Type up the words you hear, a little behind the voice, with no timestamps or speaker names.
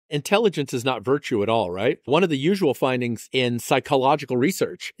intelligence is not virtue at all, right? One of the usual findings in psychological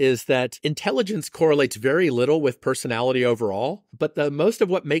research is that intelligence correlates very little with personality overall, but the most of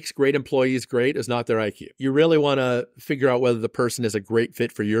what makes great employees great is not their IQ. You really want to figure out whether the person is a great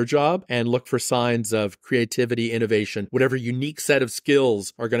fit for your job and look for signs of creativity, innovation, whatever unique set of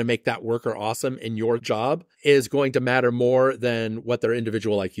skills are going to make that worker awesome in your job is going to matter more than what their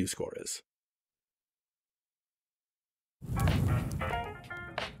individual IQ score is.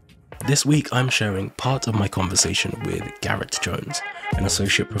 This week, I'm sharing part of my conversation with Garett Jones, an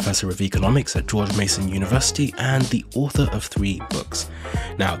associate professor of economics at George Mason University and the author of 3 books.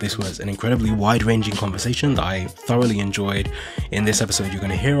 Now, this was an incredibly wide-ranging conversation that I thoroughly enjoyed. In this episode, you're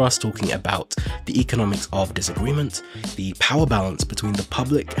going to hear us talking about the economics of disagreement, the power balance between the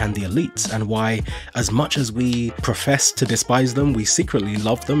public and the elites, and why, as much as we profess to despise them, we secretly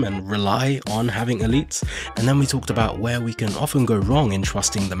love them and rely on having elites. And then we talked about where we can often go wrong in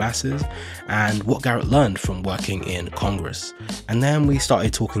trusting the masses, and what Garett learned from working in Congress. And then we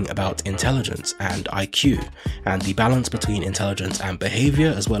started talking about intelligence and IQ, and the balance between intelligence and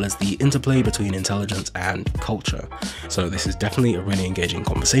behaviour, as well as the interplay between intelligence and culture. So this is definitely a really engaging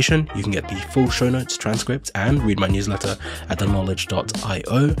conversation. You can get the full show notes, transcript, and read my newsletter at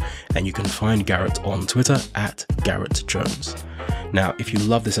theknowledge.io, and you can find Garett on Twitter at Garett Jones. Now, if you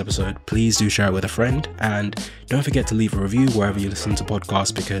love this episode, please do share it with a friend, and don't forget to leave a review wherever you listen to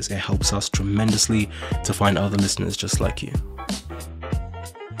podcasts because it helps us tremendously to find other listeners just like you.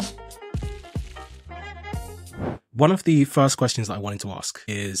 One of the first questions that I wanted to ask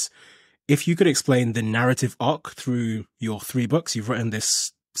is if you could explain the narrative arc through your 3 books. You've written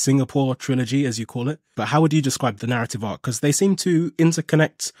this Singapore trilogy, as you call it, but how would you describe the narrative arc? Because they seem to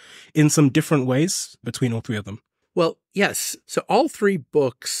interconnect in some different ways between all 3 of them. Well, yes. So all 3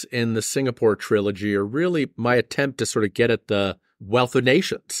 books in the Singapore trilogy are really my attempt to sort of get at the wealth of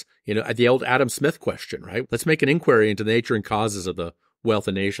nations, the old Adam Smith question, right? Let's make an inquiry into the nature and causes of the wealth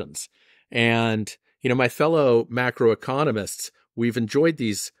of nations. And, my fellow macroeconomists, we've enjoyed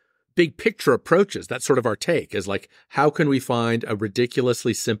these big picture approaches. That's sort of our take, is like, how can we find a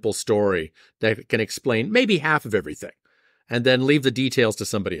ridiculously simple story that can explain maybe half of everything and then leave the details to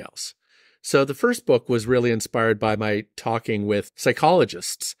somebody else? So the first book was really inspired by my talking with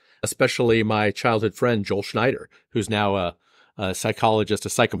psychologists, especially my childhood friend, Joel Schneider, who's now a psychologist, a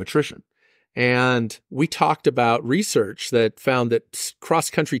psychometrician. And we talked about research that found that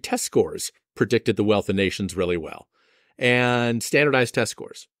cross-country test scores predicted the wealth of nations really well, and standardized test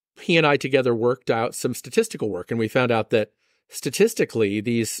scores. He and I together worked out some statistical work, and we found out that statistically,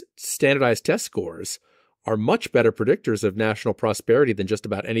 these standardized test scores are much better predictors of national prosperity than just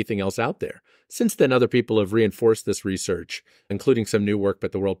about anything else out there. Since then, other people have reinforced this research, including some new work by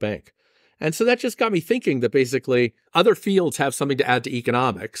the World Bank. And so that just got me thinking that basically other fields have something to add to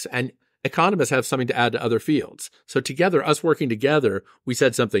economics, and economists have something to add to other fields. So together, us working together, we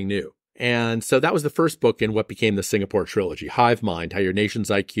said something new. And so that was the first book in what became the Singapore trilogy, Hive Mind, How Your Nation's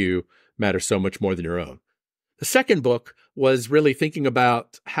IQ Matters So Much More Than Your Own. The second book was really thinking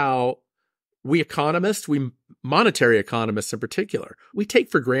about how we monetary economists in particular, we take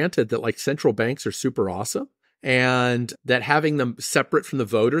for granted that like central banks are super awesome and that having them separate from the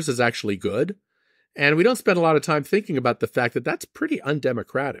voters is actually good. And we don't spend a lot of time thinking about the fact that that's pretty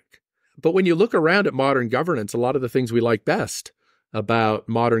undemocratic. But when you look around at modern governance, a lot of the things we like best about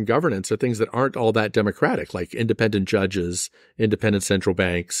modern governance are things that aren't all that democratic, like independent judges, independent central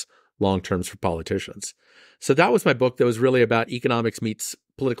banks, long terms for politicians. So that was my book that was really about economics meets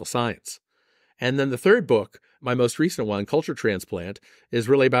political science. And then the third book, my most recent one, Culture Transplant, is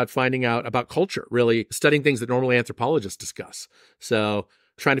really about finding out about culture, really studying things that normally anthropologists discuss. So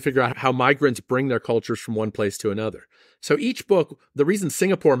trying to figure out how migrants bring their cultures from one place to another. So each book, the reason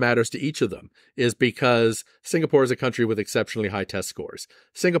Singapore matters to each of them is because Singapore is a country with exceptionally high test scores.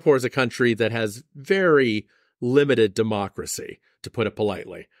 Singapore is a country that has very limited democracy, to put it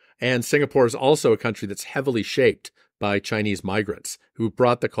politely. And Singapore is also a country that's heavily shaped by Chinese migrants who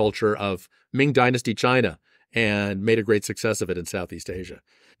brought the culture of Ming Dynasty China and made a great success of it in Southeast Asia.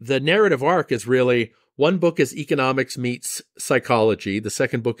 The narrative arc is really, one book is economics meets psychology, the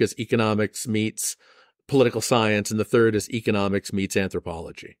second book is economics meets political science, and the third is economics meets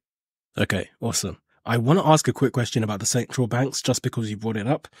anthropology. Okay, awesome. I want to ask a quick question about the central banks just because you brought it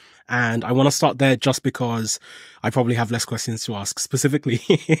up. And I want to start there just because I probably have less questions to ask specifically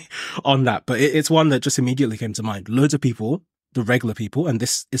on that. But it's one that just immediately came to mind. Loads of people the regular people, and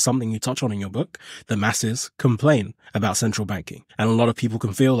this is something you touch on in your book, the masses complain about central banking. And a lot of people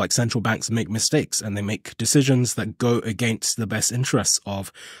can feel like central banks make mistakes and they make decisions that go against the best interests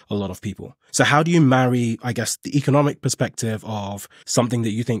of a lot of people. So how do you marry, I guess, the economic perspective of something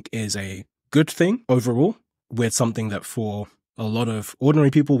that you think is a good thing overall with something that for a lot of ordinary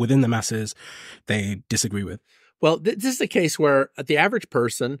people within the masses, they disagree with? Well, this is a case where the average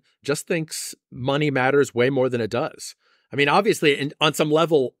person just thinks money matters way more than it does. I mean, obviously, on some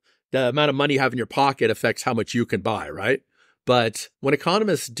level, the amount of money you have in your pocket affects how much you can buy, right? But when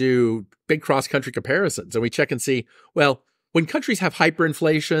economists do big cross-country comparisons and we check and see, well, when countries have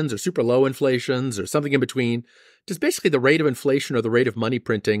hyperinflations or super low inflations or something in between, does basically the rate of inflation or the rate of money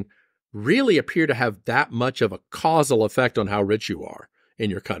printing really appear to have that much of a causal effect on how rich you are in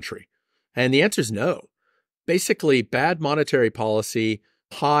your country? And the answer is no. Basically, bad monetary policy,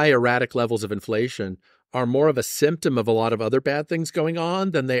 high erratic levels of inflation are more of a symptom of a lot of other bad things going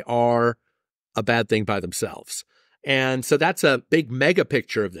on than they are a bad thing by themselves. And so that's a big mega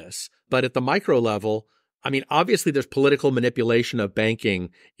picture of this. But at the micro level, I mean, obviously there's political manipulation of banking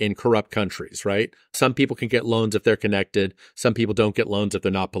in corrupt countries, right? Some people can get loans if they're connected. Some people don't get loans if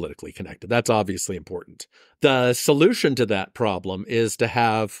they're not politically connected. That's obviously important. The solution to that problem is to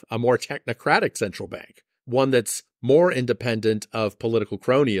have a more technocratic central bank, one that's more independent of political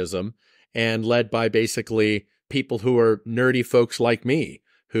cronyism and led by basically people who are nerdy folks like me,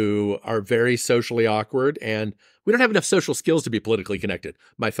 who are very socially awkward, and we don't have enough social skills to be politically connected,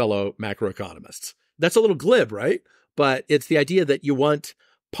 my fellow macroeconomists. That's a little glib, right? But it's the idea that you want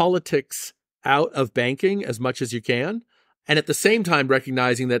politics out of banking as much as you can, and at the same time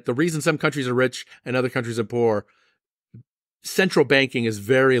recognizing that the reason some countries are rich and other countries are poor, central banking is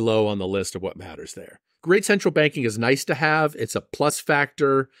very low on the list of what matters there. Great central banking is nice to have. It's a plus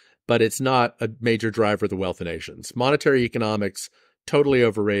factor, but it's not a major driver of the wealth of nations. Monetary economics, totally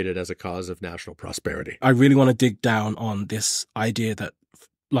overrated as a cause of national prosperity. I really want to dig down on this idea that,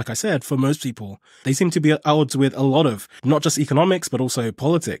 like I said, for most people, they seem to be at odds with a lot of not just economics, but also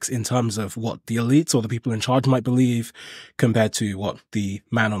politics in terms of what the elites or the people in charge might believe compared to what the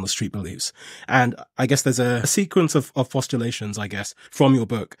man on the street believes. And I guess there's a sequence of postulations, I guess, from your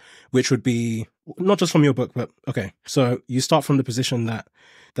book, which would be not just from your book, but okay. So you start from the position that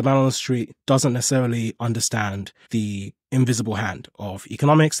the man on the street doesn't necessarily understand the invisible hand of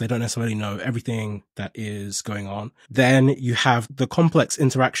economics. They don't necessarily know everything that is going on. Then you have the complex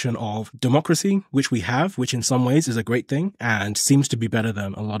interaction of democracy, which we have, which in some ways is a great thing and seems to be better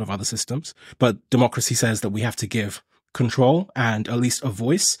than a lot of other systems. But democracy says that we have to give control and at least a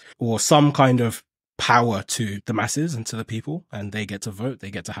voice or some kind of power to the masses and to the people, and they get to vote,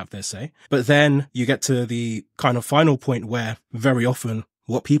 they get to have their say. But then you get to the kind of final point where very often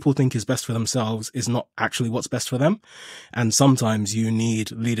what people think is best for themselves is not actually what's best for them. And sometimes you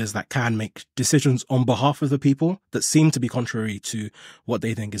need leaders that can make decisions on behalf of the people that seem to be contrary to what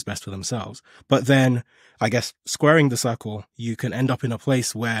they think is best for themselves. But then, I guess, squaring the circle, you can end up in a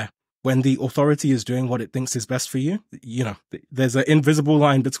place where when the authority is doing what it thinks is best for you, you know, there's an invisible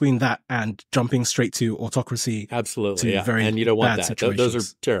line between that and jumping straight to autocracy. Absolutely, yeah. And you don't want that. Those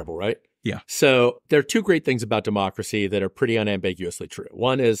are terrible, right? Yeah. So there are two great things about democracy that are pretty unambiguously true.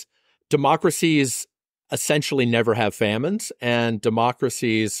 One is democracies essentially never have famines, and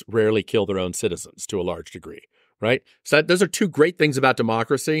democracies rarely kill their own citizens to a large degree, right? So those are two great things about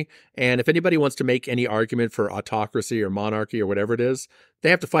democracy. And if anybody wants to make any argument for autocracy or monarchy or whatever it is,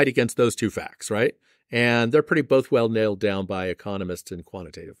 they have to fight against those two facts, right? And they're pretty both well nailed down by economists in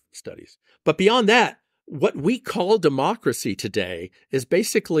quantitative studies. But beyond that, what we call democracy today is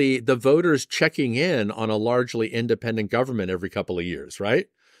basically the voters checking in on a largely independent government every couple of years, right?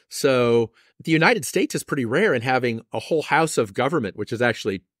 So the United States is pretty rare in having a whole house of government, which is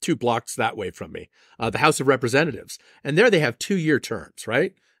actually 2 blocks that way from me, the House of Representatives. And there they have 2-year terms,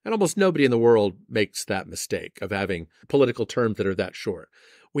 right? And almost nobody in the world makes that mistake of having political terms that are that short.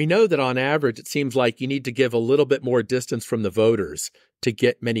 We know that on average, it seems like you need to give a little bit more distance from the voters to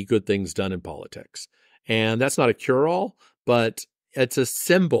get many good things done in politics. And that's not a cure-all, but it's a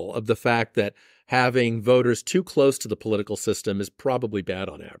symbol of the fact that having voters too close to the political system is probably bad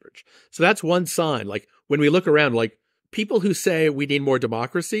on average. So that's one sign. Like when we look around, like people who say we need more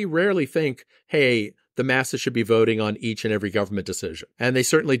democracy rarely think, hey, the masses should be voting on each and every government decision. And they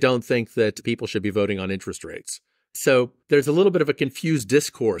certainly don't think that people should be voting on interest rates. So there's a little bit of a confused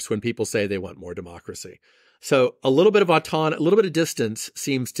discourse when people say they want more democracy. So a little bit of autonomy, a little bit of distance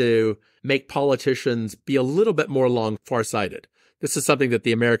seems to make politicians be a little bit more farsighted. This is something that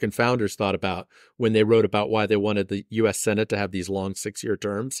the American founders thought about when they wrote about why they wanted the U.S. Senate to have these long 6-year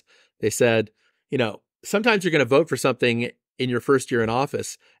terms. They said, you know, sometimes you're going to vote for something in your first year in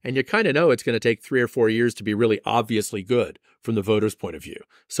office, and you kind of know it's going to take 3 or 4 years to be really obviously good from the voters' point of view.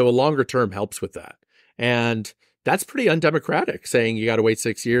 So a longer term helps with that. And that's pretty undemocratic, saying you got to wait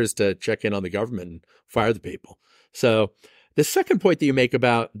 6 years to check in on the government and fire the people. So the second point that you make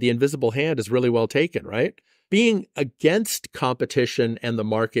about the invisible hand is really well taken, right? Being against competition and the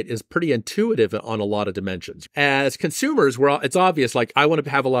market is pretty intuitive on a lot of dimensions. As consumers, it's obvious, like, I want to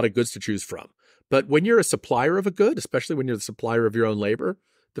have a lot of goods to choose from. But when you're a supplier of a good, especially when you're the supplier of your own labor,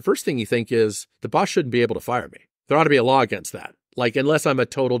 the first thing you think is, the boss shouldn't be able to fire me. There ought to be a law against that. Like, unless I'm a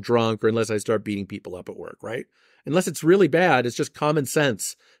total drunk or unless I start beating people up at work, right? Unless it's really bad, it's just common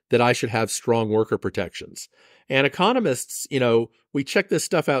sense that I should have strong worker protections. And economists, we check this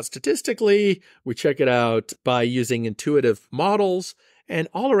stuff out statistically. We check it out by using intuitive models. And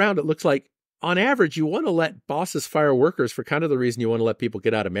all around, it looks like, on average, you want to let bosses fire workers for kind of the reason you want to let people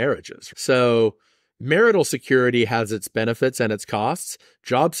get out of marriages. So marital security has its benefits and its costs.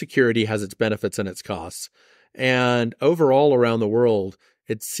 Job security has its benefits and its costs. And overall around the world,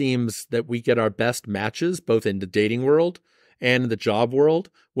 it seems that we get our best matches, both in the dating world and in the job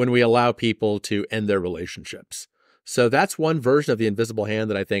world, when we allow people to end their relationships. So that's one version of the invisible hand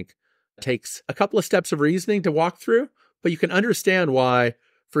that I think takes a couple of steps of reasoning to walk through, but you can understand why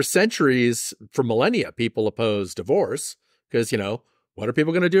for centuries, for millennia, people oppose divorce because, what are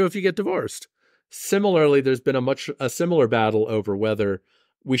people going to do if you get divorced? Similarly, there's been a similar battle over whether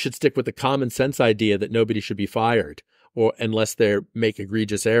we should stick with the common sense idea that nobody should be fired or unless they make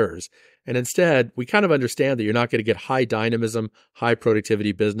egregious errors. And instead, we kind of understand that you're not going to get high dynamism, high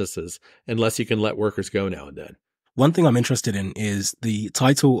productivity businesses unless you can let workers go now and then. One thing I'm interested in is the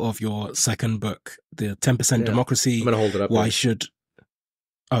title of your second book, The 10% Democracy. I'm going to hold it up. Why should...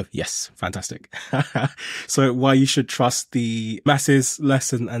 Oh, yes. Fantastic. So why you should trust the masses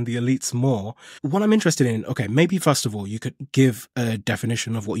less and the elites more. What I'm interested in, okay, maybe first of all, you could give a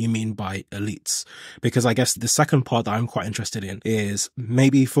definition of what you mean by elites, because I guess the second part that I'm quite interested in is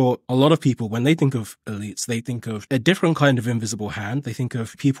maybe for a lot of people, when they think of elites, they think of a different kind of invisible hand. They think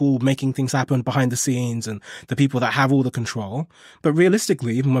of people making things happen behind the scenes and the people that have all the control. But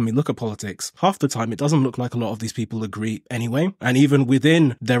realistically, even when we look at politics, half the time, it doesn't look like a lot of these people agree anyway. And even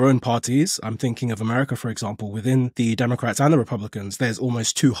within their own parties, I'm thinking of America, for example, within the Democrats and the Republicans, there's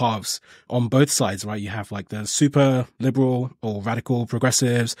almost two halves on both sides, right? You have like the super liberal or radical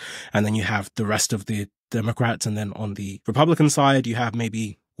progressives, and then you have the rest of the Democrats. And then on the Republican side, you have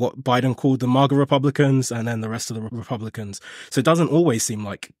maybe what Biden called the MAGA Republicans, and then the rest of the Republicans. So it doesn't always seem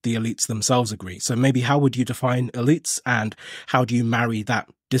like the elites themselves agree. So maybe how would you define elites, and how do you marry that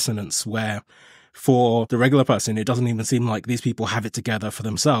dissonance where for the regular person, it doesn't even seem like these people have it together for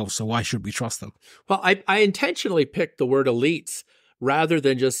themselves. So why should we trust them? Well, I intentionally picked the word elites rather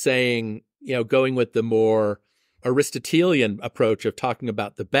than just saying, going with the more Aristotelian approach of talking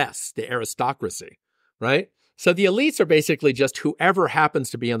about the best, the aristocracy, right? So the elites are basically just whoever happens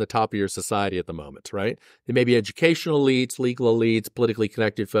to be on the top of your society at the moment, right? They may be educational elites, legal elites, politically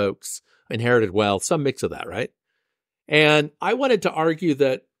connected folks, inherited wealth, some mix of that, right? And I wanted to argue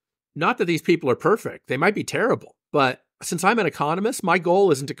that not that these people are perfect. They might be terrible. But since I'm an economist, my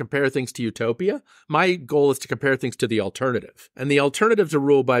goal isn't to compare things to utopia. My goal is to compare things to the alternative. And the alternative to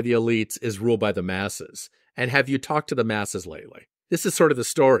rule by the elites is rule by the masses. And have you talked to the masses lately? This is sort of the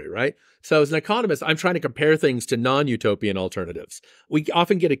story, right? So as an economist, I'm trying to compare things to non-utopian alternatives. We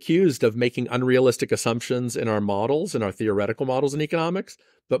often get accused of making unrealistic assumptions in our models, in our theoretical models in economics.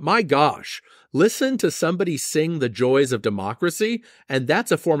 But my gosh, listen to somebody sing the joys of democracy, and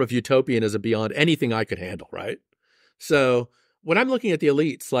that's a form of utopianism beyond anything I could handle, right? So when I'm looking at the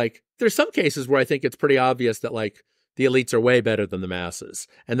elites, like, there's some cases where I think it's pretty obvious that, like, the elites are way better than the masses.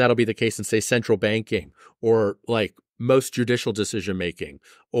 And that'll be the case in, say, central banking or, like, most judicial decision-making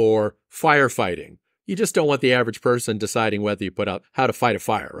or firefighting. You just don't want the average person deciding whether you put out how to fight a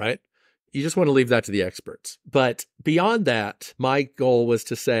fire, right? You just want to leave that to the experts. But beyond that, my goal was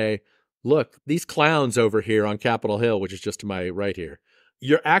to say, look, these clowns over here on Capitol Hill, which is just to my right here,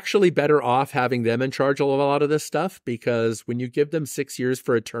 you're actually better off having them in charge of a lot of this stuff, because when you give them 6 years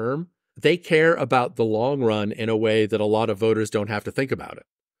for a term, they care about the long run in a way that a lot of voters don't have to think about it.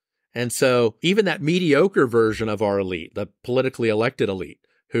 And so even that mediocre version of our elite, the politically elected elite,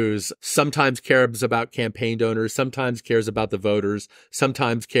 who's sometimes cares about campaign donors, sometimes cares about the voters,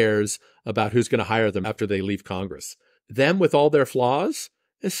 sometimes cares about who's going to hire them after they leave Congress. Them, with all their flaws,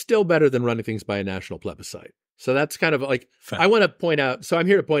 is still better than running things by a national plebiscite. So that's kind of like, Fair. I want to point out, so I'm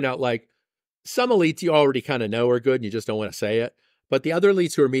here to point out, like, some elites you already kind of know are good and you just don't want to say it. But the other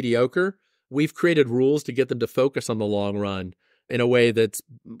elites who are mediocre, we've created rules to get them to focus on the long run in a way that's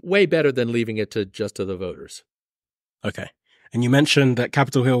way better than leaving it to just to the voters. Okay. And you mentioned that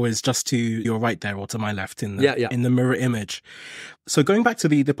Capitol Hill is just to your right there, or to my left in the mirror image. So going back to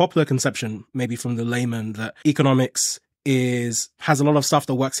the popular conception, maybe from the layman, that economics has a lot of stuff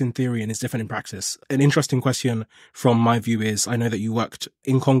that works in theory and is different in practice. An interesting question from my view is, I know that you worked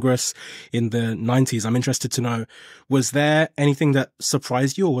in Congress in the 90s. I'm interested to know, was there anything that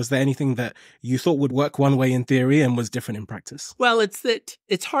surprised you, or was there anything that you thought would work one way in theory and was different in practice? Well,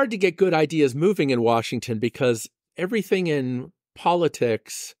 it's hard to get good ideas moving in Washington because everything in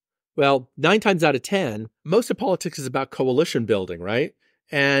politics, well, 9 times out of 10, most of politics is about coalition building, right?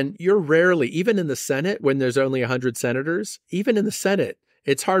 And you're rarely, even in the Senate, when there's only 100 senators, even in the Senate,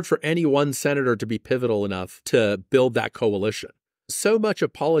 it's hard for any one senator to be pivotal enough to build that coalition. So much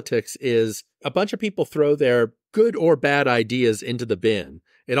of politics is a bunch of people throw their good or bad ideas into the bin.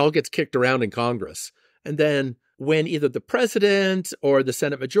 It all gets kicked around in Congress. And then when either the president or the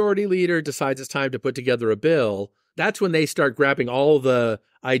Senate Majority Leader decides it's time to put together a bill, that's when they start grabbing all the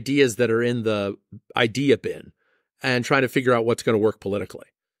ideas that are in the idea bin and trying to figure out what's going to work politically.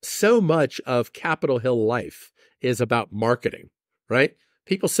 So much of Capitol Hill life is about marketing, right?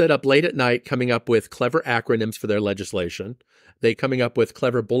 People sit up late at night coming up with clever acronyms for their legislation. They're coming up with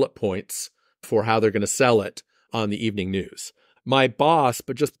clever bullet points for how they're going to sell it on the evening news. My boss,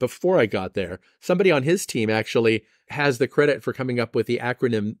 but just before I got there, somebody on his team actually has the credit for coming up with the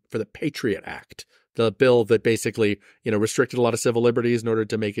acronym for the Patriot Act, the bill that basically, restricted a lot of civil liberties in order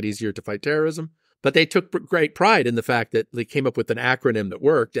to make it easier to fight terrorism. But they took great pride in the fact that they came up with an acronym that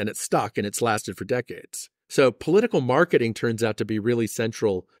worked and it stuck and it's lasted for decades. So political marketing turns out to be really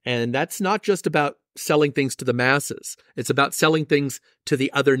central. And that's not just about selling things to the masses. It's about selling things to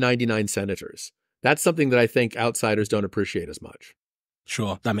the other 99 senators. That's something that I think outsiders don't appreciate as much.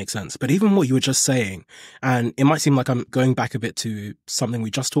 Sure, that makes sense. But even what you were just saying, and it might seem like I'm going back a bit to something we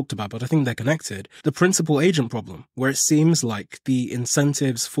just talked about, but I think they're connected. The principal agent problem, where it seems like the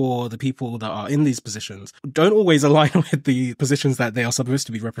incentives for the people that are in these positions don't always align with the positions that they are supposed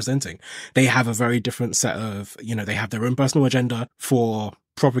to be representing. They have a very different set of, they have their own personal agenda for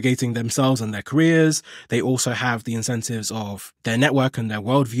propagating themselves and their careers. They also have the incentives of their network and their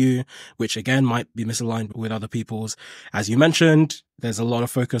worldview, which again might be misaligned with other people's. As you mentioned, there's a lot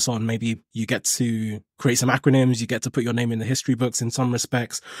of focus on maybe you get to create some acronyms, you get to put your name in the history books in some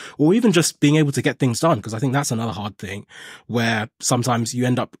respects, or even just being able to get things done. Because I think that's another hard thing where sometimes you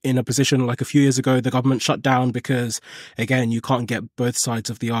end up in a position like a few years ago, the government shut down because, again, you can't get both sides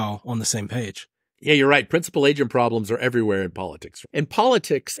of the aisle on the same page. Yeah, you're right. Principal agent problems are everywhere in politics. In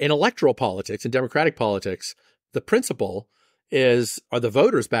politics, in electoral politics, in democratic politics, the principal are the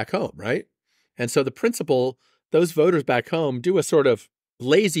voters back home, right? And so those voters back home do a sort of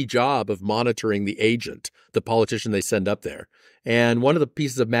lazy job of monitoring the agent, the politician they send up there. And one of the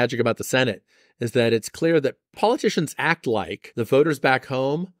pieces of magic about the Senate is that it's clear that politicians act like the voters back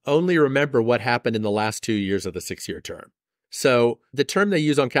home only remember what happened in the last 2 years of the 6-year term. So the term they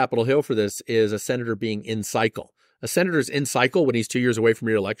use on Capitol Hill for this is a senator being in cycle. A senator's in cycle when he's 2 years away from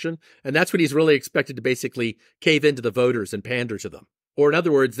re-election, and that's when he's really expected to basically cave into the voters and pander to them. Or in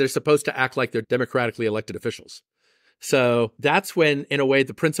other words, they're supposed to act like they're democratically elected officials. So that's when, in a way,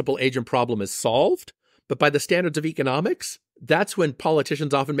 the principal agent problem is solved. But by the standards of economics, that's when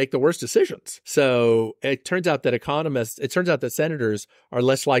politicians often make the worst decisions. So it turns out that senators are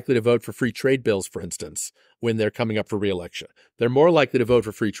less likely to vote for free trade bills, for instance, when they're coming up for re-election. They're more likely to vote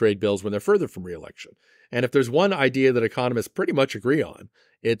for free trade bills when they're further from re-election. And if there's one idea that economists pretty much agree on,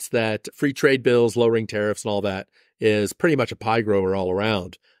 it's that free trade bills, lowering tariffs and all that is pretty much a pie grower all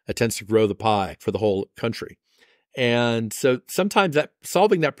around. It tends to grow the pie for the whole country. And so sometimes that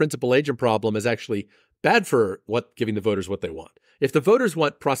solving that principal agent problem is actually bad for giving the voters what they want. If the voters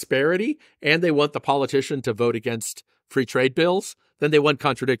want prosperity and they want the politician to vote against free trade bills, then they want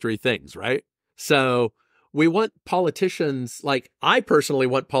contradictory things, right? So we want politicians, I personally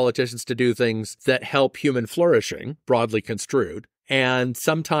want politicians to do things that help human flourishing, broadly construed. And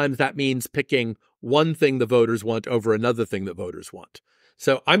sometimes that means picking one thing the voters want over another thing that voters want.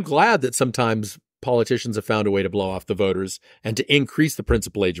 So I'm glad that sometimes politicians have found a way to blow off the voters and to increase the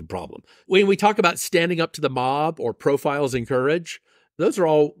principal agent problem. When we talk about standing up to the mob or profiles in courage, those are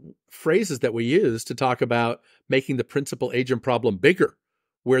all phrases that we use to talk about making the principal agent problem bigger,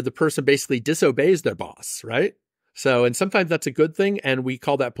 where the person basically disobeys their boss, right? So, and sometimes that's a good thing, and we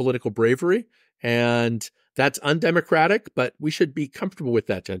call that political bravery, and that's undemocratic, but we should be comfortable with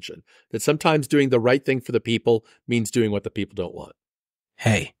that tension, that sometimes doing the right thing for the people means doing what the people don't want.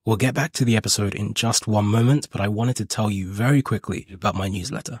 Hey, we'll get back to the episode in just one moment, but I wanted to tell you very quickly about my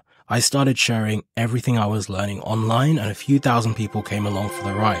newsletter. I started sharing everything I was learning online, and a few thousand people came along for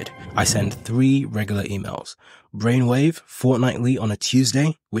the ride. I send 3 regular emails. Brainwave, fortnightly on a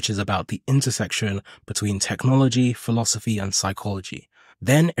Tuesday, which is about the intersection between technology, philosophy, and psychology.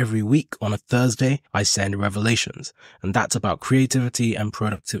 Then every week on a Thursday, I send Revelations, and that's about creativity and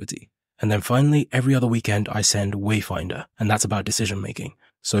productivity. And then finally, every other weekend, I send Wayfinder, and that's about decision making.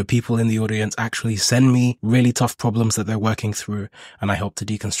 So people in the audience actually send me really tough problems that they're working through, and I help to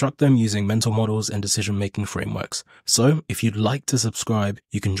deconstruct them using mental models and decision-making frameworks. So if you'd like to subscribe,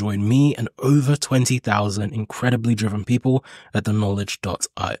 you can join me and over 20,000 incredibly driven people at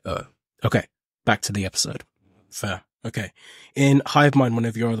theknowledge.io. Okay, back to the episode. Fair. Okay. In Hive Mind, one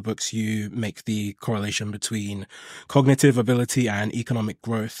of your other books, you make the correlation between cognitive ability and economic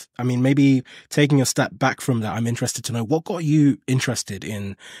growth. I mean, maybe taking a step back from that, I'm interested to know what got you interested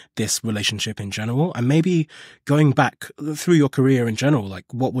in this relationship in general, and maybe going back through your career in general, like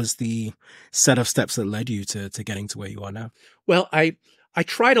what was the set of steps that led you to getting to where you are now? Well, I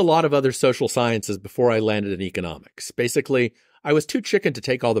tried a lot of other social sciences before I landed in economics. Basically, I was too chicken to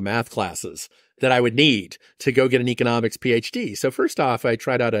take all the math classes that I would need to go get an economics PhD. So first off, I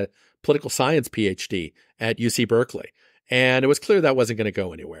tried out a political science PhD at UC Berkeley, and it was clear that wasn't going to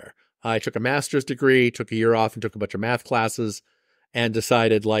go anywhere. I took a master's degree, took a year off and took a bunch of math classes, and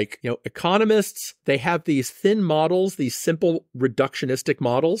decided, like, economists, they have these thin models, these simple reductionistic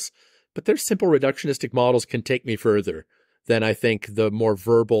models, but their simple reductionistic models can take me further than I think the more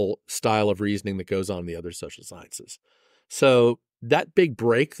verbal style of reasoning that goes on in the other social sciences. So that big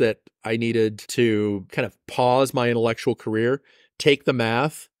break that I needed to kind of pause my intellectual career, take the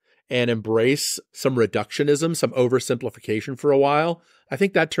math and embrace some reductionism, some oversimplification for a while, I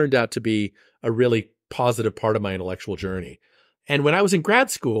think that turned out to be a really positive part of my intellectual journey. And when I was in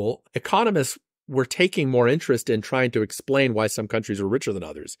grad school, economists were taking more interest in trying to explain why some countries were richer than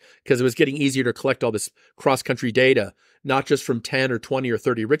others, because it was getting easier to collect all this cross-country data, not just from 10 or 20 or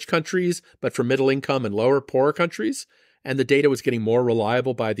 30 rich countries, but from middle income and lower poorer countries. And the data was getting more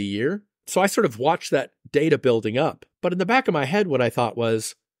reliable by the year. So I sort of watched that data building up. But in the back of my head, what I thought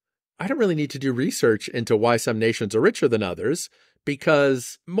was, I don't really need to do research into why some nations are richer than others,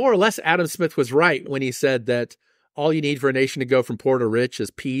 because more or less Adam Smith was right when he said that all you need for a nation to go from poor to rich is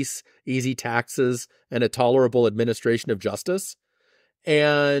peace, easy taxes, and a tolerable administration of justice.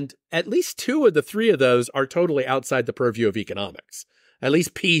 And at least 2 of the 3 of those are totally outside the purview of economics. At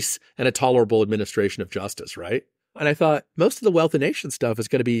least peace and a tolerable administration of justice, right? And I thought most of the wealth of nations stuff is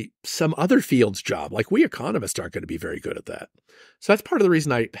going to be some other field's job. Like, we economists aren't going to be very good at that. So that's part of the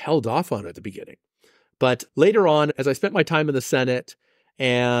reason I held off on it at the beginning. But later on, as I spent my time in the Senate,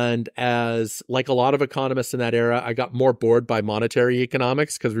 and as, like a lot of economists in that era, I got more bored by monetary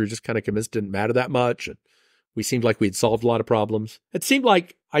economics because we were just kind of convinced it didn't matter that much. And we seemed like we'd solved a lot of problems. It seemed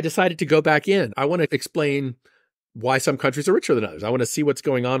like I decided to go back in. I want to explain why some countries are richer than others. I want to see what's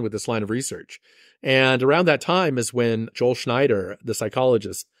going on with this line of research. And around that time is when Joel Schneider, the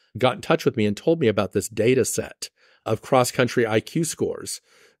psychologist, got in touch with me and told me about this data set of cross-country IQ scores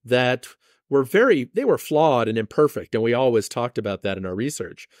that they were flawed and imperfect. And we always talked about that in our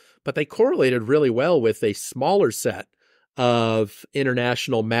research, but they correlated really well with a smaller set of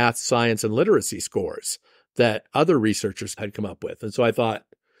international math, science, and literacy scores that other researchers had come up with. And so I thought,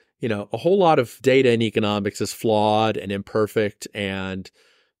 a whole lot of data in economics is flawed and imperfect, and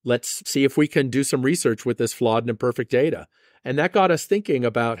let's see if we can do some research with this flawed and imperfect data. And that got us thinking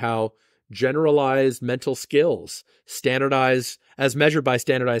about how generalized mental skills, standardized as measured by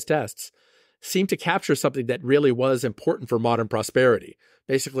standardized tests, seem to capture something that really was important for modern prosperity.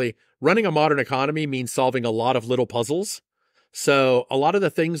 Basically, running a modern economy means solving a lot of little puzzles. So a lot of the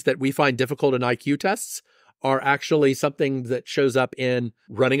things that we find difficult in IQ tests are actually something that shows up in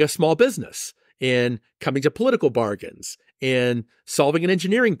running a small business, in coming to political bargains, in solving an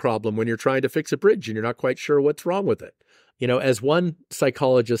engineering problem when you're trying to fix a bridge and you're not quite sure what's wrong with it. As one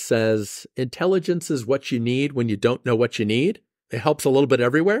psychologist says, intelligence is what you need when you don't know what you need. It helps a little bit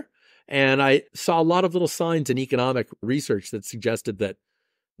everywhere. And I saw a lot of little signs in economic research that suggested that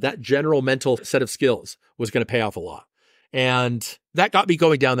that general mental set of skills was going to pay off a lot. And that got me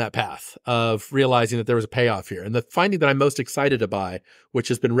going down that path of realizing that there was a payoff here. And the finding that I'm most excited by, which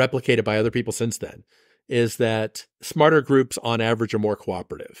has been replicated by other people since then, is that smarter groups on average are more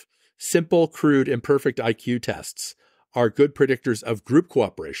cooperative. Simple, crude, imperfect IQ tests are good predictors of group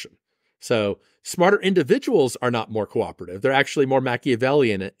cooperation. So smarter individuals are not more cooperative. They're actually more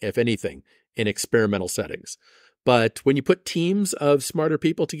Machiavellian, if anything, in experimental settings. But when you put teams of smarter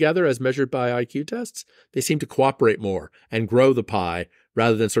people together as measured by IQ tests, they seem to cooperate more and grow the pie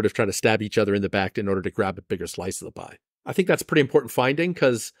rather than sort of try to stab each other in the back in order to grab a bigger slice of the pie. I think that's a pretty important finding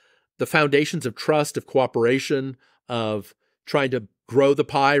because the foundations of trust, of cooperation, of trying to grow the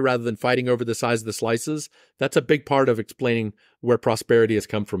pie rather than fighting over the size of the slices, that's a big part of explaining where prosperity has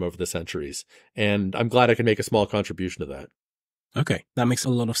come from over the centuries. And I'm glad I can make a small contribution to that. Okay, that makes a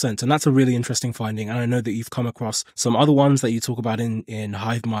lot of sense. And that's a really interesting finding. And I know that you've come across some other ones that you talk about in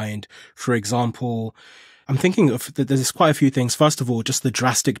Hive Mind. For example, I'm thinking of, there's quite a few things. First of all, just the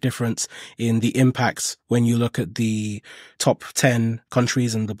drastic difference in the impacts when you look at the top 10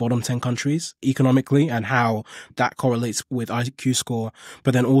 countries and the bottom 10 countries economically and how that correlates with IQ score.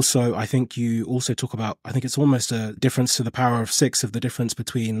 But then also, I think you also talk about, I think it's almost a difference to the power of 6 of the difference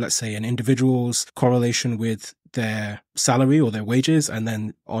between, let's say, an individual's correlation with their salary or their wages, and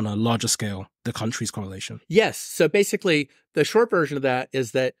then on a larger scale, the country's correlation. Yes. So basically, the short version of that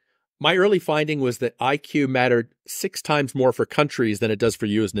is that my early finding was that IQ mattered 6 times more for countries than it does for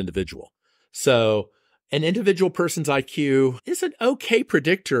you as an individual. So an individual person's IQ is an okay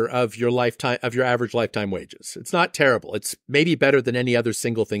predictor of your lifetime, of your average lifetime wages. It's not terrible. It's maybe better than any other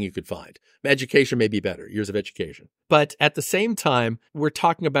single thing you could find. Education may be better, years of education. But at the same time, we're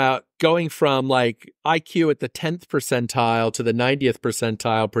talking about going from like IQ at the 10th percentile to the 90th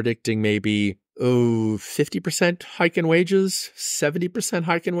percentile, predicting maybe 50% hike in wages, 70%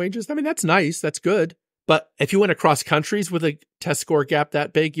 hike in wages. I mean, that's nice. That's good. But if you went across countries with a test score gap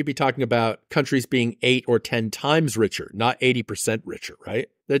that big, you'd be talking about countries being 8 or 10 times richer, not 80% richer, right?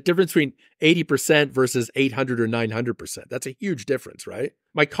 The difference between 80% versus 800 or 900%, that's a huge difference, right?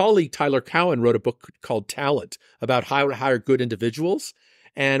 My colleague Tyler Cowen wrote a book called Talent about how to hire good individuals.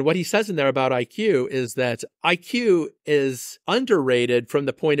 And what he says in there about IQ is that IQ is underrated from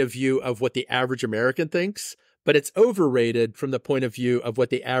the point of view of what the average American thinks, but it's overrated from the point of view of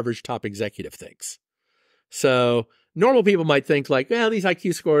what the average top executive thinks. So normal people might think like, well, these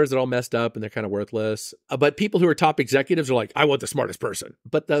IQ scores are all messed up and they're kind of worthless. But people who are top executives are like, I want the smartest person.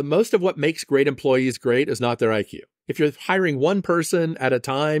 But the most of what makes great employees great is not their IQ. If you're hiring one person at a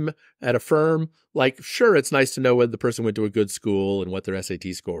time at a firm, like, sure, it's nice to know whether the person went to a good school and what their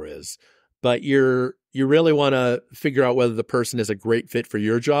SAT score is. But you really want to figure out whether the person is a great fit for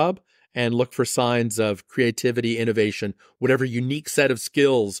your job and look for signs of creativity, innovation, whatever unique set of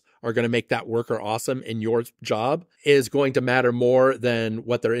skills are going to make that worker awesome in your job is going to matter more than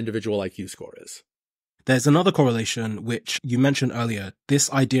what their individual IQ score is. There's another correlation, which you mentioned earlier, this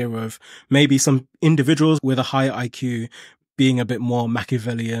idea of maybe some individuals with a higher IQ being a bit more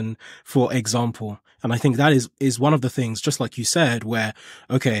Machiavellian, for example. And I think that is one of the things, just like you said, where,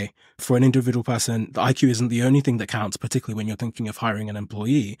 okay, for an individual person, the IQ isn't the only thing that counts, particularly when you're thinking of hiring an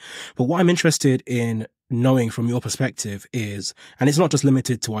employee. But what I'm interested in knowing from your perspective is, and it's not just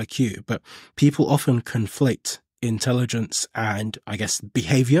limited to IQ, but people often conflate intelligence and, I guess,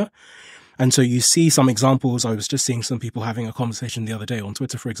 behavior. And so you see some examples. I was just seeing some people having a conversation the other day on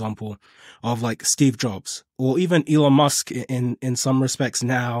Twitter, for example, of like Steve Jobs or even Elon Musk in some respects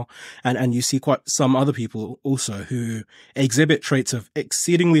now. And you see quite some other people also who exhibit traits of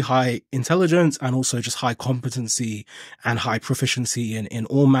exceedingly high intelligence and also just high competency and high proficiency in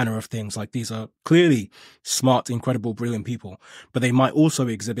all manner of things. Like these are clearly smart, incredible, brilliant people, but they might also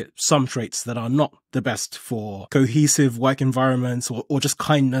exhibit some traits that are not the best for cohesive work environments or just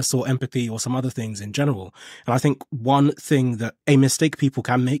kindness or empathy or some other things in general. And I think one thing that a mistake people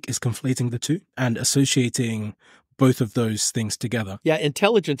can make is conflating the two and associating both of those things together. Yeah,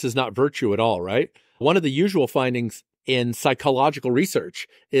 intelligence is not virtue at all, right? One of the usual findings in psychological research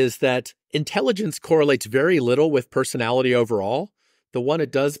is that intelligence correlates very little with personality overall. The one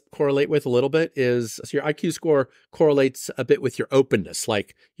it does correlate with a little bit is your IQ score correlates a bit with your openness,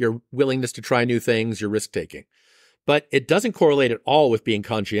 like your willingness to try new things, your risk-taking. But it doesn't correlate at all with being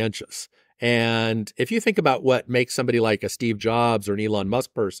conscientious. And if you think about what makes somebody like a Steve Jobs or an Elon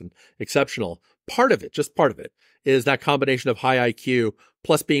Musk person exceptional, part of it, just part of it, is that combination of high IQ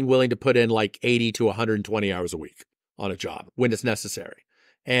plus being willing to put in like 80 to 120 hours a week on a job when it's necessary.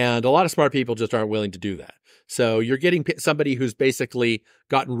 And a lot of smart people just aren't willing to do that. So you're getting somebody who's basically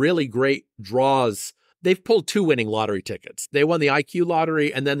gotten really great draws. They've pulled 2 winning lottery tickets. They won the IQ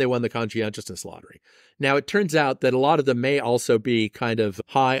lottery and then they won the conscientiousness lottery. Now, it turns out that a lot of them may also be kind of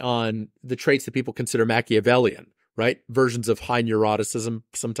high on the traits that people consider Machiavellian, right? Versions of high neuroticism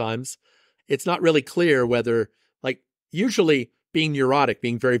sometimes. It's not really clear whether, like, usually being neurotic,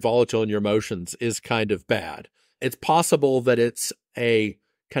 being very volatile in your emotions is kind of bad. It's possible that it's a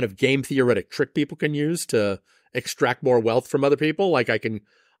kind of game theoretic trick people can use to extract more wealth from other people. Like I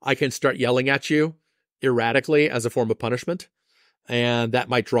can start yelling at you erratically as a form of punishment, and that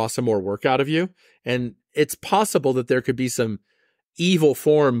might draw some more work out of you. And it's possible that there could be some evil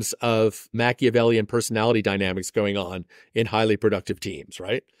forms of Machiavellian personality dynamics going on in highly productive teams,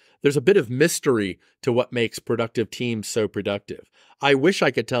 right? There's a bit of mystery to what makes productive teams so productive. I wish I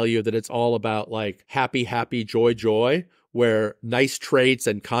could tell you that it's all about like happy, happy, joy, joy, where nice traits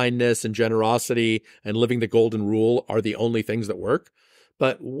and kindness and generosity and living the golden rule are the only things that work.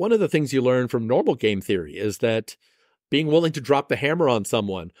 But one of the things you learn from normal game theory is that being willing to drop the hammer on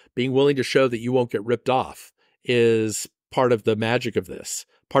someone, being willing to show that you won't get ripped off is part of the magic of this,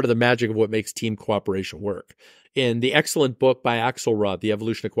 part of the magic of what makes team cooperation work. In the excellent book by Axelrod, The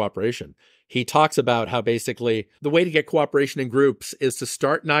Evolution of Cooperation, he talks about how basically the way to get cooperation in groups is to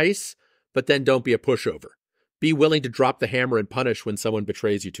start nice, but then don't be a pushover. Be willing to drop the hammer and punish when someone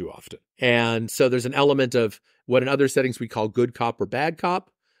betrays you too often. And so there's an element of what in other settings we call good cop or bad cop.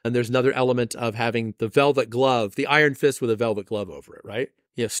 And there's another element of having the velvet glove, the iron fist with a velvet glove over it, right?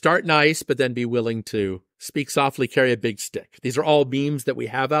 You know, start nice, but then be willing to speak softly, carry a big stick. These are all memes that we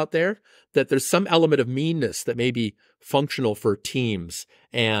have out there, that there's some element of meanness that may be functional for teams.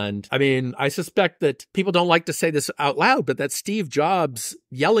 And I mean, I suspect that people don't like to say this out loud, but that Steve Jobs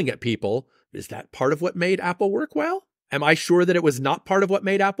yelling at people, is that part of what made Apple work well? Am I sure that it was not part of what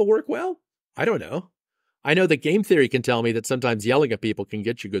made Apple work well? I don't know. I know that game theory can tell me that sometimes yelling at people can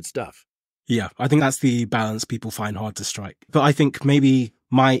get you good stuff. Yeah, I think that's the balance people find hard to strike. But I think maybe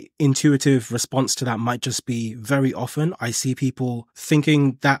my intuitive response to that might just be very often I see people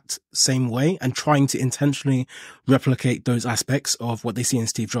thinking that same way and trying to intentionally replicate those aspects of what they see in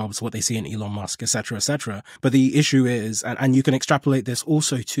Steve Jobs, what they see in Elon Musk, etc., etc. But the issue is, and you can extrapolate this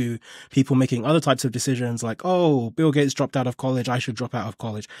also to people making other types of decisions like, oh, Bill Gates dropped out of college, I should drop out of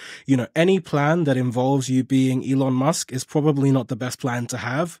college. You know, any plan that involves you being Elon Musk is probably not the best plan to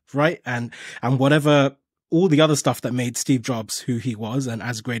have, right? And whatever all the other stuff that made Steve Jobs who he was and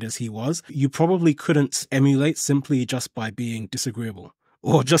as great as he was, you probably couldn't emulate simply just by being disagreeable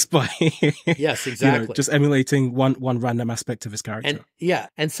or just by yes, exactly, just emulating one random aspect of his character.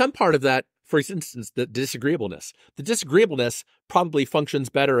 And some part of that, for instance, the disagreeableness. The disagreeableness probably functions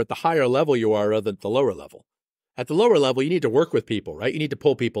better at the higher level you are rather than at the lower level. At the lower level, you need to work with people, right? You need to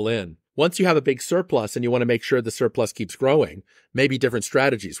pull people in. Once you have a big surplus and you want to make sure the surplus keeps growing, maybe different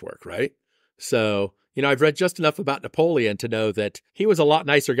strategies work, right? So, you know, I've read just enough about Napoleon to know that he was a lot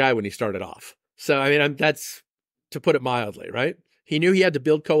nicer guy when he started off. So, I mean, that's to put it mildly, right? He knew he had to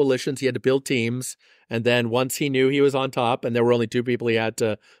build coalitions, he had to build teams. And then once he knew he was on top and there were only two people he had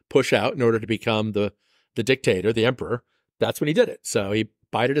to push out in order to become the dictator, the emperor, that's when he did it. So he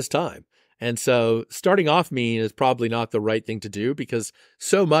bided his time. And so starting off mean is probably not the right thing to do because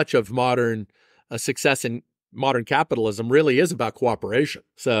so much of modern success in modern capitalism really is about cooperation.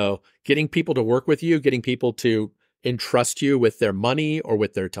 So getting people to work with you, getting people to entrust you with their money or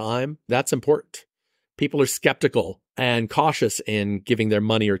with their time, that's important. People are skeptical and cautious in giving their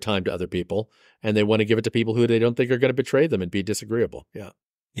money or time to other people, and they want to give it to people who they don't think are going to betray them and be disagreeable. Yeah.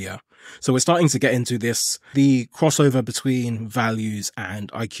 Yeah. So we're starting to get into this, the crossover between values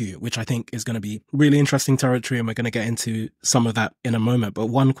and IQ, which I think is going to be really interesting territory. And we're going to get into some of that in a moment. But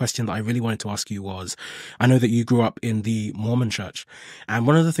one question that I really wanted to ask you was, I know that you grew up in the Mormon church. And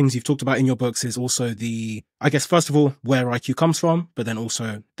one of the things you've talked about in your books is also I guess, first of all, where IQ comes from, but then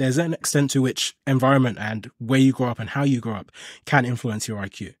also there's an extent to which environment and where you grow up and how you grow up can influence your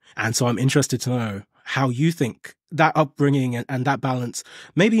IQ. And so I'm interested to know how you think that upbringing and that balance,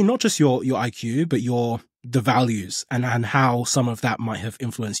 maybe not just your IQ, but the values and how some of that might have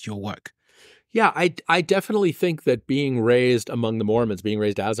influenced your work. Yeah, I definitely think that being raised among the Mormons, being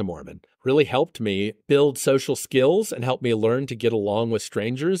raised as a Mormon, really helped me build social skills and helped me learn to get along with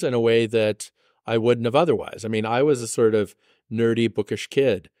strangers in a way that I wouldn't have otherwise. I mean, I was a sort of nerdy, bookish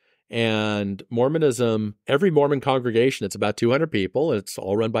kid. And Mormonism, every Mormon congregation, it's about 200 people. And it's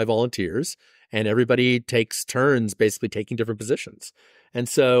all run by volunteers. And everybody takes turns basically taking different positions. And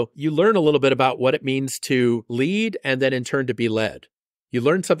so you learn a little bit about what it means to lead and then in turn to be led. You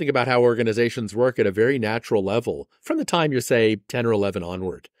learn something about how organizations work at a very natural level from the time you're, say, 10 or 11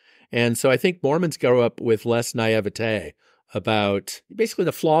 onward. And so I think Mormons grow up with less naivete about basically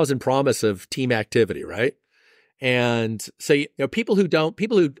the flaws and promise of team activity, right? And so, you know, people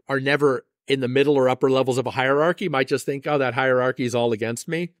who are never in the middle or upper levels of a hierarchy might just think, oh, that hierarchy is all against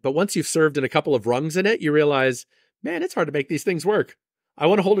me. But once you've served in a couple of rungs in it, you realize, man, it's hard to make these things work. I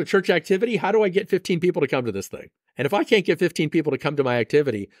want to hold a church activity. How do I get 15 people to come to this thing? And if I can't get 15 people to come to my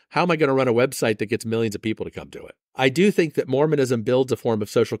activity, how am I going to run a website that gets millions of people to come to it? I do think that Mormonism builds a form of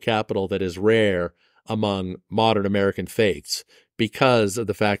social capital that is rare among modern American faiths because of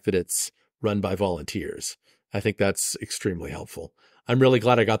the fact that it's run by volunteers. I think that's extremely helpful. I'm really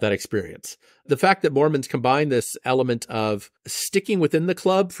glad I got that experience. The fact that Mormons combine this element of sticking within the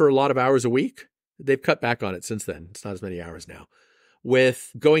club for a lot of hours a week, they've cut back on it since then. It's not as many hours now.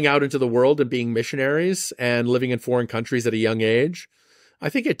 With going out into the world and being missionaries and living in foreign countries at a young age, I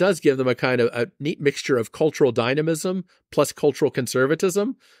think it does give them a kind of a neat mixture of cultural dynamism plus cultural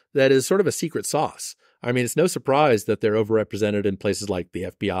conservatism that is sort of a secret sauce. I mean, it's no surprise that they're overrepresented in places like the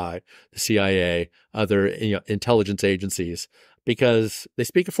FBI, the CIA, other intelligence agencies, because they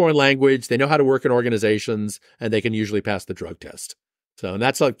speak a foreign language, they know how to work in organizations, and they can usually pass the drug test. So, and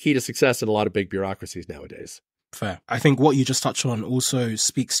that's a key to success in a lot of big bureaucracies nowadays. Fair. I think what you just touched on also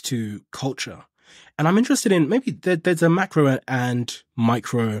speaks to culture. And I'm interested in maybe there's a macro and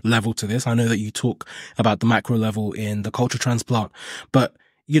micro level to this. I know that you talk about the macro level in the Culture Transplant, but,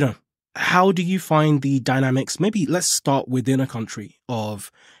 how do you find the dynamics? Maybe let's start within a country of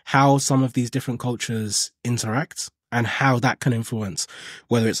how some of these different cultures interact and how that can influence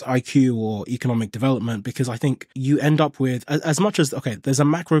whether it's IQ or economic development. Because I think you end up with, as much as, okay, there's a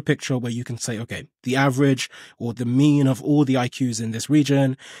macro picture where you can say, okay, the average or the mean of all the IQs in this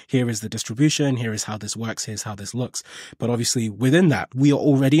region, here is the distribution, here is how this works, here's how this looks. But obviously within that, we are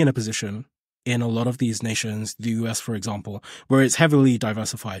already in a position in a lot of these nations, the US, for example, where it's heavily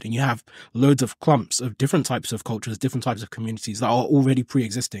diversified and you have loads of clumps of different types of cultures, different types of communities that are already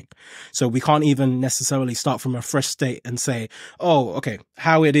pre-existing. So we can't even necessarily start from a fresh state and say, oh, okay,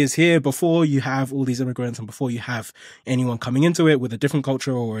 how it is here before you have all these immigrants and before you have anyone coming into it with a different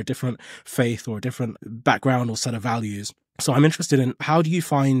culture or a different faith or a different background or set of values. So I'm interested in how do you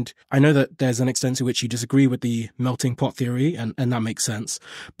find, I know that there's an extent to which you disagree with the melting pot theory, and that makes sense,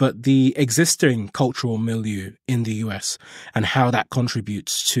 but the existing cultural milieu in the US and how that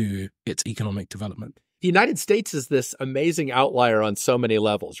contributes to its economic development. The United States is this amazing outlier on so many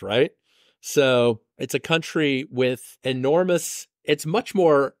levels, right? So it's a country with it's much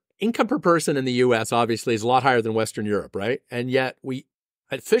more income per person in the US, obviously, is a lot higher than Western Europe, right? And yet we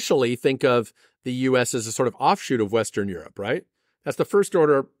officially think of the U.S. as a sort of offshoot of Western Europe, right? That's the first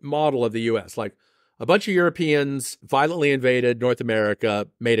order model of the U.S. Like a bunch of Europeans violently invaded North America,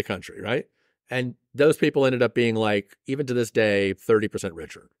 made a country, right? And those people ended up being like, even to this day, 30%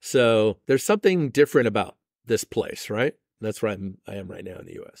 richer. So there's something different about this place, right? That's where I am right now in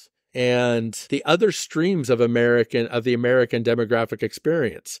the U.S. And the other streams of the American demographic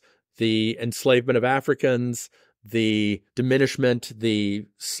experience, the enslavement of Africans, the diminishment, the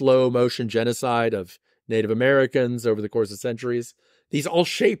slow motion genocide of Native Americans over the course of centuries. These all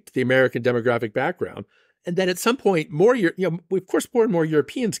shaped the American demographic background. And then at some point, of course, more and more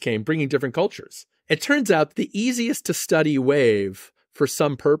Europeans came bringing different cultures. It turns out the easiest to study wave for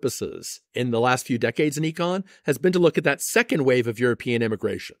some purposes in the last few decades in econ has been to look at that second wave of European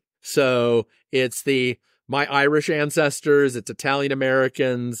immigration. So it's my Irish ancestors, it's Italian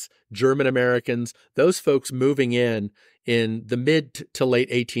Americans, German Americans, those folks moving in the mid to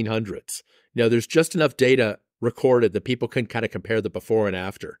late 1800s. There's just enough data recorded that people can kind of compare the before and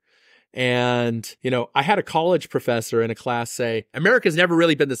after. And, I had a college professor in a class say, America's never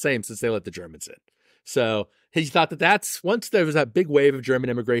really been the same since they let the Germans in. So he thought once there was that big wave of German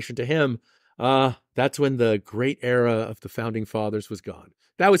immigration to him, that's when the great era of the founding fathers was gone.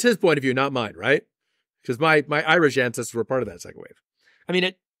 That was his point of view, not mine, right? Because my Irish ancestors were part of that second wave. I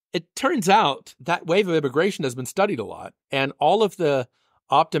mean, it turns out that wave of immigration has been studied a lot, and all of the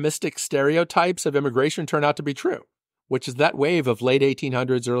optimistic stereotypes of immigration turn out to be true, which is that wave of late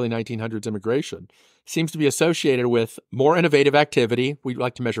 1800s, early 1900s immigration seems to be associated with more innovative activity. We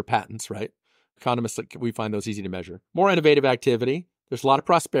like to measure patents, right? Economists, we find those easy to measure. More innovative activity. There's a lot of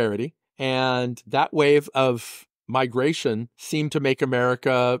prosperity. And that wave of migration seemed to make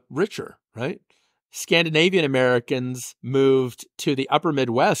America richer, right? Scandinavian Americans moved to the upper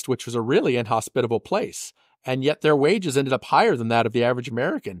Midwest, which was a really inhospitable place. And yet their wages ended up higher than that of the average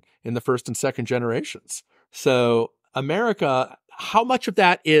American in the first and second generations. So America, how much of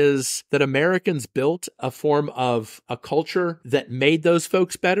that is that Americans built a form of a culture that made those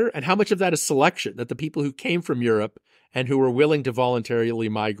folks better? And how much of that is selection, that the people who came from Europe and who were willing to voluntarily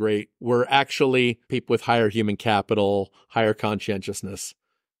migrate were actually people with higher human capital, higher conscientiousness?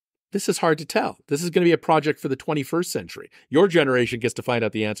 This is hard to tell. This is going to be a project for the 21st century. Your generation gets to find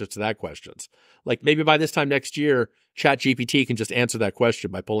out the answers to that questions. Like maybe by this time next year, ChatGPT can just answer that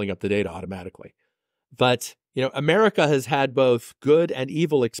question by pulling up the data automatically. But, America has had both good and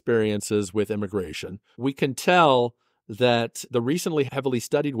evil experiences with immigration. We can tell that the recently heavily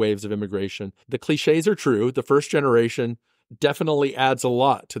studied waves of immigration, the cliches are true. The first generation definitely adds a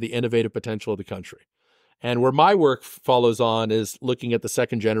lot to the innovative potential of the country. And where my work follows on is looking at the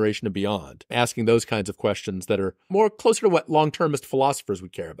second generation and beyond, asking those kinds of questions that are more closer to what long-termist philosophers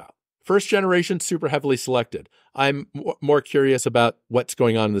would care about. First generation, super heavily selected. I'm more curious about what's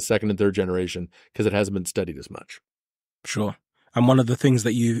going on in the second and third generation because it hasn't been studied as much. Sure. And one of the things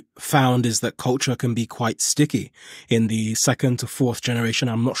that you found is that culture can be quite sticky in the second to fourth generation.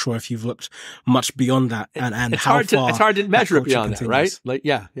 I'm not sure if you've looked much beyond that and it's how hard far it's hard to measure it beyond continues. that, right? Like,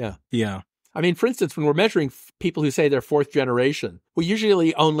 yeah. I mean, for instance, when we're measuring people who say they're fourth generation, we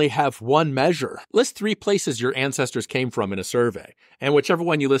usually only have one measure. List 3 places your ancestors came from in a survey. And whichever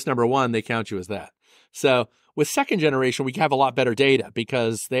one you list number 1, they count you as that. So with second generation, we have a lot better data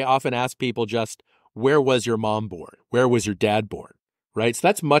because they often ask people just, where was your mom born? Where was your dad born? Right? So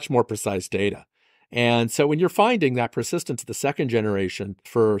that's much more precise data. And so when you're finding that persistence of the second generation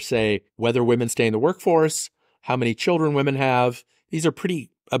for, say, whether women stay in the workforce, how many children women have, these are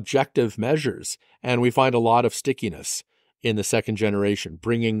pretty objective measures. And we find a lot of stickiness in the second generation,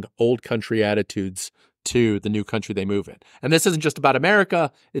 bringing old country attitudes to the new country they move in. And this isn't just about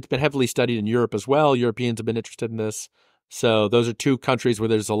America. It's been heavily studied in Europe as well. Europeans have been interested in this. So those are 2 countries where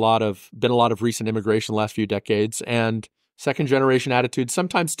there's been a lot of recent immigration the last few decades. And second generation attitudes,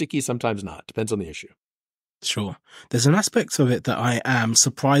 sometimes sticky, sometimes not. Depends on the issue. Sure. There's an aspect of it that I am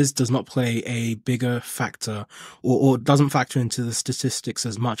surprised does not play a bigger factor or doesn't factor into the statistics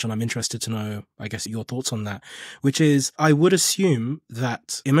as much. And I'm interested to know, I guess, your thoughts on that, which is I would assume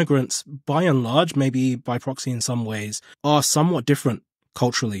that immigrants, by and large, maybe by proxy in some ways, are somewhat different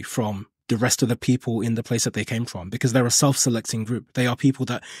culturally from the rest of the people in the place that they came from, because they're a self-selecting group. They are people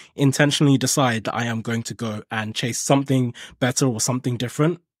that intentionally decide that I am going to go and chase something better or something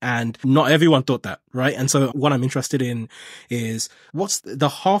different. And not everyone thought that, right? And so what I'm interested in is what's the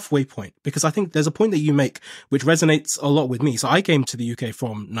halfway point? Because I think there's a point that you make which resonates a lot with me. So I came to the UK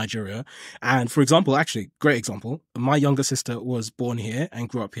from Nigeria. And for example, actually, great example, my younger sister was born here and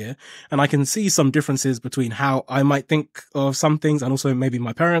grew up here. And I can see some differences between how I might think of some things and also maybe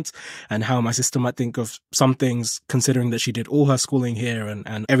my parents and how my sister might think of some things, considering that she did all her schooling here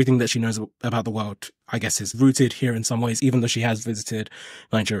and everything that she knows about the world, I guess, is rooted here in some ways, even though she has visited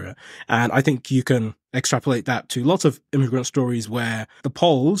Nigeria. And I think you can extrapolate that to lots of immigrant stories where the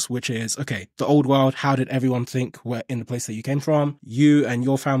poles, which is, okay, the old world, how did everyone think were in the place that you came from? You and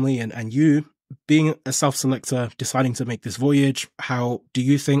your family and you being a self-selector, deciding to make this voyage, how do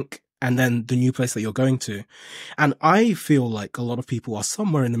you think? And then the new place that you're going to. And I feel like a lot of people are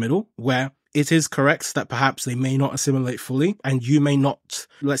somewhere in the middle where it is correct that perhaps they may not assimilate fully and you may not,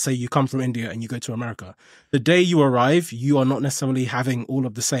 let's say you come from India and you go to America. The day you arrive, you are not necessarily having all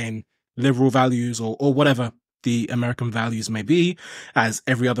of the same liberal values or whatever the American values may be as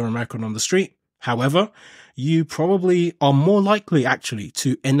every other American on the street. However, you probably are more likely actually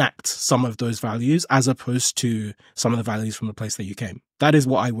to enact some of those values as opposed to some of the values from the place that you came. That is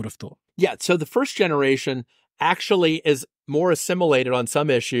what I would have thought. Yeah. So the first generation actually is more assimilated on some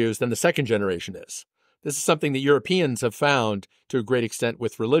issues than the second generation is. This is something that Europeans have found to a great extent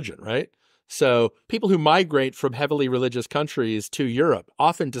with religion, right? So people who migrate from heavily religious countries to Europe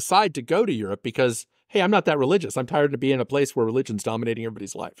often decide to go to Europe because, hey, I'm not that religious. I'm tired of being in a place where religion's dominating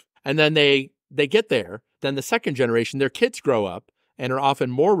everybody's life. And then they get there. Then the second generation, their kids grow up and are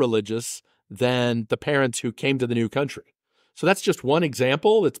often more religious than the parents who came to the new country. So that's just one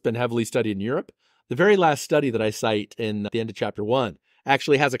example that's been heavily studied in Europe. The very last study that I cite in the end of chapter 1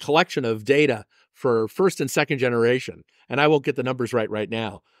 actually has a collection of data for first and second generation. And I won't get the numbers right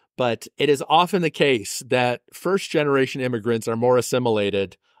now, but it is often the case that first generation immigrants are more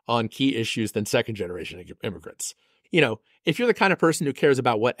assimilated on key issues than second generation immigrants. You know, if you're the kind of person who cares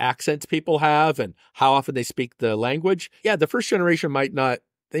about what accents people have and how often they speak the language, yeah, the first generation might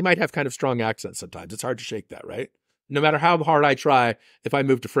have kind of strong accents sometimes. It's hard to shake that, right? No matter how hard I try, if I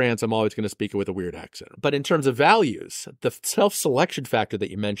move to France, I'm always going to speak it with a weird accent. But in terms of values, the self-selection factor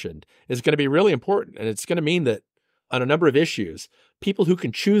that you mentioned is going to be really important. And it's going to mean that on a number of issues, people who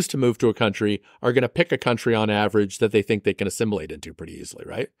can choose to move to a country are going to pick a country on average that they think they can assimilate into pretty easily,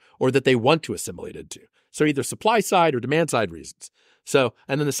 right? Or that they want to assimilate into. So either supply side or demand side reasons. So,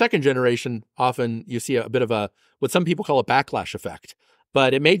 and then the second generation, often you see a bit of what some people call a backlash effect.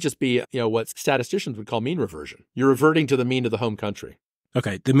 But it may just be, what statisticians would call mean reversion. You're reverting to the mean of the home country.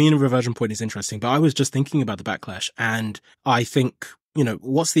 Okay, the mean reversion point is interesting, but I was just thinking about the backlash, and I think,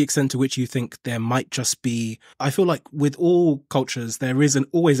 what's the extent to which you think there might just be, I feel like with all cultures, there is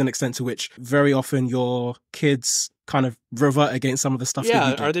always an extent to which very often your kids kind of revert against some of the stuff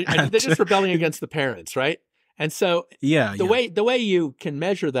that you did. They're just rebelling against the parents, right? And so the way you can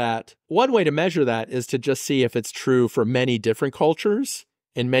measure that, one way to measure that is to just see if it's true for many different cultures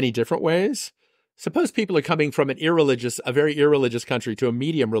in many different ways. Suppose people are coming from a very irreligious country to a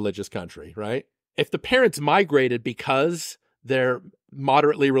medium religious country, right? If the parents migrated because they're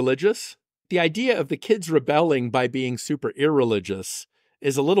moderately religious, the idea of the kids rebelling by being super irreligious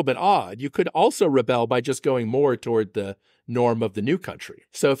is a little bit odd. You could also rebel by just going more toward the norm of the new country.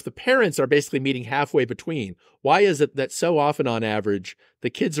 So if the parents are basically meeting halfway between, why is it that so often on average, the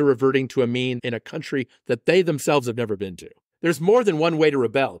kids are reverting to a mean in a country that they themselves have never been to? There's more than one way to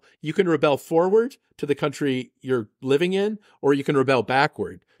rebel. You can rebel forward to the country you're living in, or you can rebel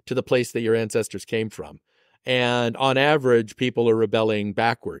backward to the place that your ancestors came from. And on average, people are rebelling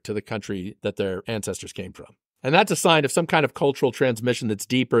backward to the country that their ancestors came from. And that's a sign of some kind of cultural transmission that's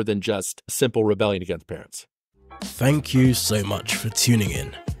deeper than just simple rebellion against parents. Thank you so much for tuning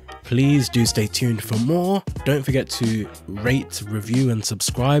in. Please do stay tuned for more. Don't forget to rate, review, and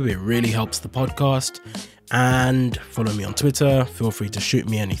subscribe. It really helps the podcast. And follow me on Twitter. Feel free to shoot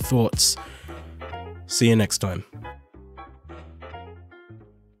me any thoughts. See you next time.